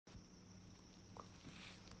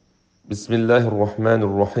بسم الله الرحمن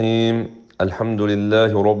الرحيم. الحمد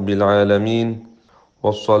لله رب العالمين،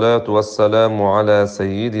 والصلاة والسلام على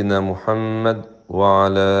سيدنا محمد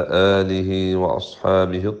وعلى آله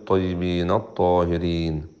وأصحابه الطيبين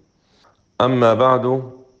الطاهرين. أما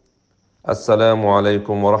بعد، السلام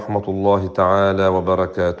عليكم ورحمة الله تعالى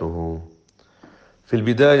وبركاته. في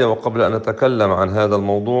البداية وقبل أن نتكلم عن هذا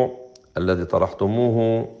الموضوع الذي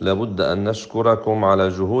طرحتموه، لابد أن نشكركم على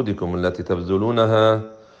جهودكم التي تبذلونها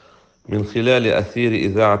من خلال أثير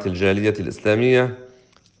إذاعة الجالية الإسلامية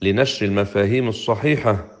لنشر المفاهيم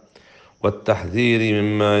الصحيحة والتحذير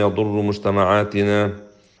مما يضر مجتمعاتنا،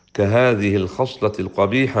 كهذه الخصلة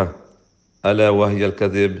القبيحة ألا وهي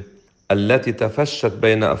الكذب، التي تفشت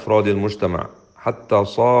بين أفراد المجتمع حتى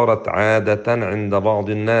صارت عادة عند بعض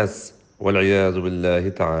الناس والعياذ بالله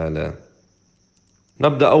تعالى.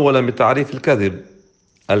 نبدأ أولا بتعريف الكذب.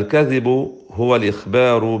 الكذب هو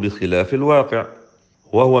الإخبار بخلاف الواقع،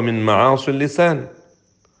 وهو من معاصي اللسان،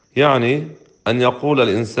 يعني أن يقول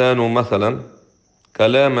الإنسان مثلا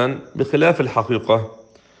كلاما بخلاف الحقيقة،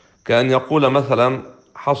 كأن يقول مثلا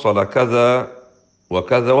حصل كذا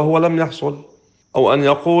وكذا وهو لم يحصل، أو أن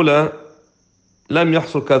يقول لم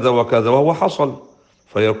يحصل كذا وكذا وهو حصل،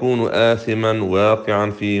 فيكون آثما واقعا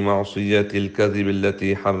في معصية الكذب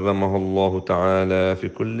التي حرمها الله تعالى في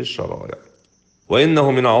كل الشرائع.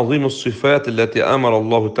 وإنه من عظيم الصفات التي أمر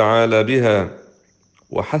الله تعالى بها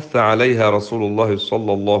وحث عليها رسول الله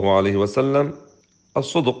صلى الله عليه وسلم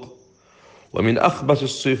الصدق، ومن أخبث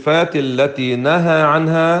الصفات التي نهى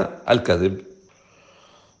عنها الكذب.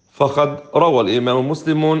 فقد روى الإمام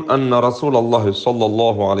مسلم أن رسول الله صلى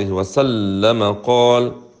الله عليه وسلم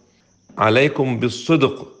قال: عليكم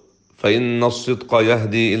بالصدق، فإن الصدق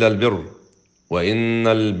يهدي إلى البر، وإن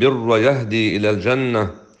البر يهدي إلى الجنة،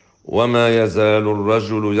 وما يزال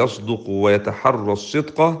الرجل يصدق ويتحرى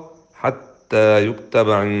الصدق حتى يكتب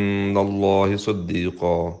عند الله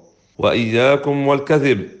صديقا. وإياكم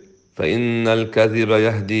والكذب، فإن الكذب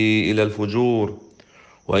يهدي إلى الفجور،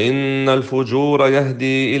 وإن الفجور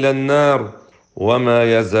يهدي إلى النار،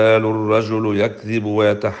 وما يزال الرجل يكذب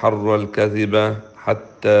ويتحرى الكذب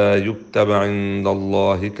حتى يكتب عند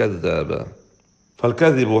الله كذابا.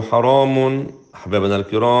 فالكذب حرام أحبابنا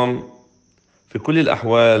الكرام في كل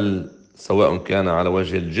الأحوال، سواء كان على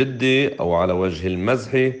وجه الجد أو على وجه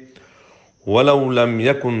المزح، ولو لم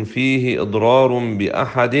يكن فيه إضرار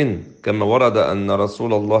بأحد، كما ورد أن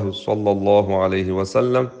رسول الله صلى الله عليه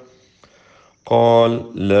وسلم قال: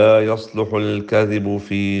 لا يصلح الكذب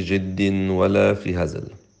في جد ولا في هزل.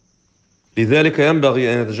 لذلك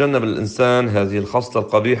ينبغي أن يتجنب الإنسان هذه الخصلة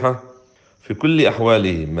القبيحة في كل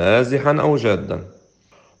أحواله، مازحا أو جادا.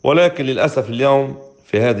 ولكن للأسف اليوم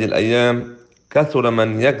في هذه الأيام كثر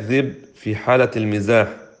من يكذب في حالة المزاح،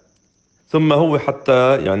 ثم هو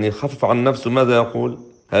حتى يخفف عن نفسه ماذا يقول؟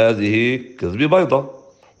 هذه كذب بيضة.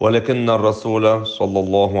 ولكن الرسول صلى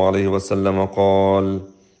الله عليه وسلم قال: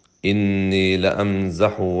 إني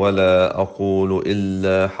لأمزح ولا أقول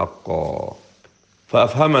إلا حقا.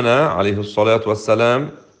 فأفهمنا عليه الصلاة والسلام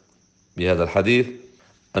بهذا الحديث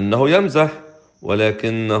أنه يمزح،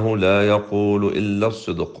 ولكنه لا يقول إلا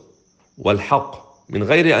الصدق والحق من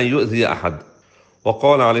غير أن يؤذي أحد.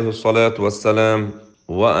 وقال عليه الصلاة والسلام: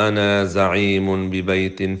 وأنا زعيم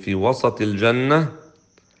ببيت في وسط الجنة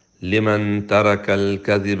لمن ترك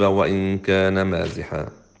الكذب وإن كان مازحا.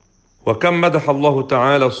 وكم مدح الله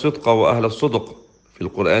تعالى الصدق وأهل الصدق في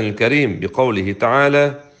القرآن الكريم بقوله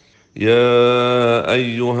تعالى: يا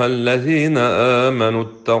أيها الذين آمنوا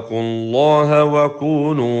اتقوا الله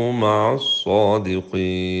وكونوا مع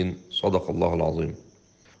الصادقين. صدق الله العظيم.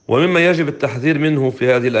 ومما يجب التحذير منه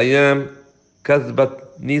في هذه الأيام كذبة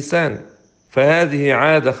نيسان، فهذه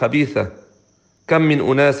عادة خبيثة. كم من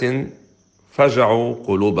أناس فجعوا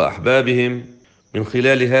قلوب أحبابهم من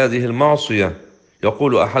خلال هذه المعصية.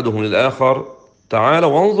 يقول أحدهم للآخر: تعال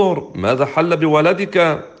وانظر ماذا حل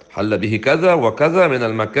بولدك، حل به كذا وكذا من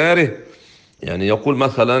المكاره. يقول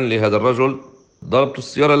مثلا لهذا الرجل: ضربت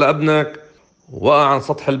السيارة لابنك، وقع عن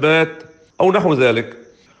سطح البيت، أو نحو ذلك.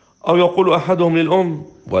 أو يقول أحدهم للأم: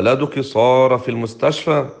 ولدك صار في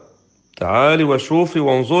المستشفى، تعالي وشوفي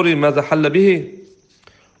وانظري ماذا حل به.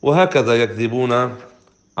 وهكذا يكذبون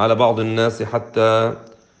على بعض الناس حتى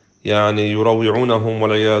يروعونهم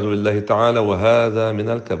والعياذ بالله تعالى، وهذا من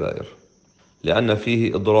الكبائر لأن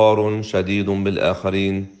فيه إضرار شديد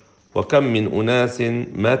بالآخرين. وكم من أناس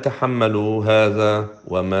ما تحملوا هذا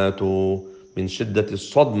وماتوا من شدة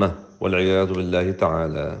الصدمة والعياذ بالله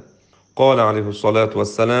تعالى. قال عليه الصلاة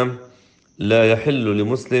والسلام: لا يحل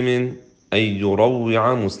لمسلم أن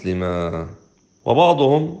يروع مسلما.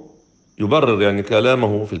 وبعضهم يبرر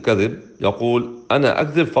كلامه في الكذب، يقول: أنا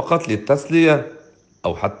أكذب فقط للتسلية،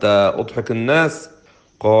 أو حتى أضحك الناس.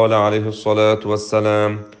 قال عليه الصلاة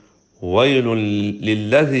والسلام: ويل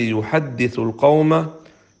للذي يحدث القوم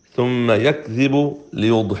ثم يكذب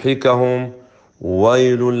ليضحكهم،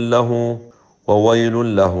 ويل له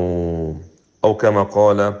وويل له، أو كما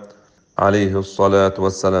قال عليه الصلاة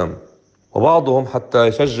والسلام. وبعضهم حتى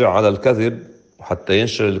يشجع على الكذب وحتى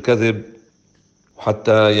ينشر الكذب،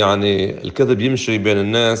 وحتى يعني الكذب يمشي بين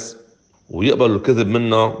الناس ويقبلوا الكذب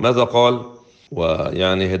منه. ماذا قال؟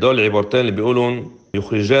 ويعني هدول العبارتين اللي بيقولون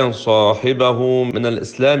يخرجان صاحبه من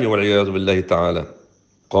الإسلام والعياذ بالله تعالى.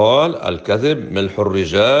 قال: الكذب ملح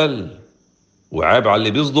الرجال، وعيب على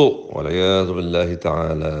اللي بيصدق، والعياذ بالله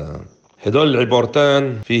تعالى. هدول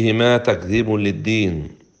العبارتين فيهما تكذيب للدين.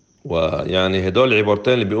 ويعني هدول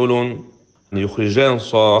العبارتين اللي بيقولون يخرجان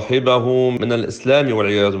صاحبه من الإسلام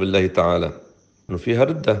والعياذ بالله تعالى، إنه فيها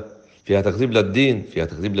ردة، فيها تكذيب للدين، فيها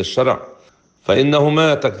تكذيب للشرع.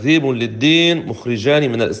 فإنهما تكذيب للدين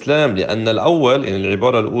مخرجان من الإسلام، لأن الأول يعني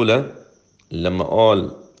العبارة الأولى لما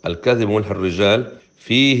قال الكذب ملح الرجال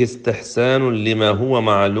فيه استحسان لما هو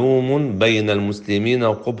معلوم بين المسلمين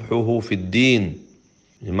وقبحه في الدين.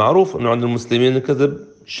 معروف أنه عند المسلمين الكذب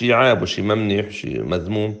شيء عاب وشيء ممنيح شيء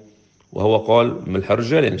مذموم، وهو قال ملح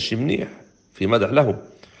الرجال يعني شيء منيح في مدح له.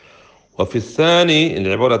 وفي الثاني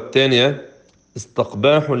العبارة الثانية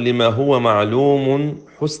استقباح لما هو معلوم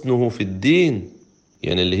حسنه في الدين،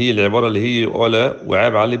 يعني اللي هي العبارة اللي هي قال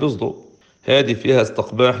وعاب على اللي بيصدق، هذه فيها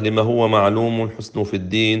استقباح لما هو معلوم حسنه في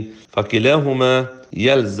الدين، فكلاهما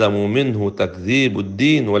يلزم منه تكذيب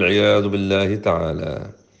الدين والعياذ بالله تعالى.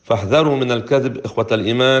 فاحذروا من الكذب إخوة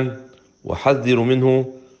الإيمان، وحذروا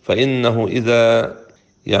منه، فإنه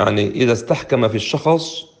إذا استحكم في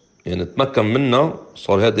الشخص، يعني تمكن منه،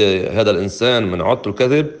 صار هذا الإنسان من عادته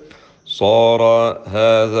الكذب، صار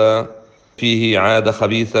هذا فيه عادة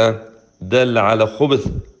خبيثة دل على خبث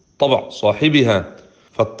طبع صاحبها.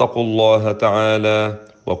 فاتقوا الله تعالى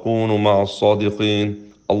وكونوا مع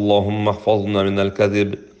الصادقين. اللهم احفظنا من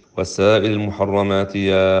الكذب وسائر المحرمات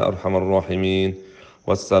يا أرحم الراحمين.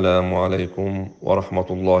 والسلام عليكم ورحمة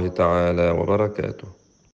الله تعالى وبركاته.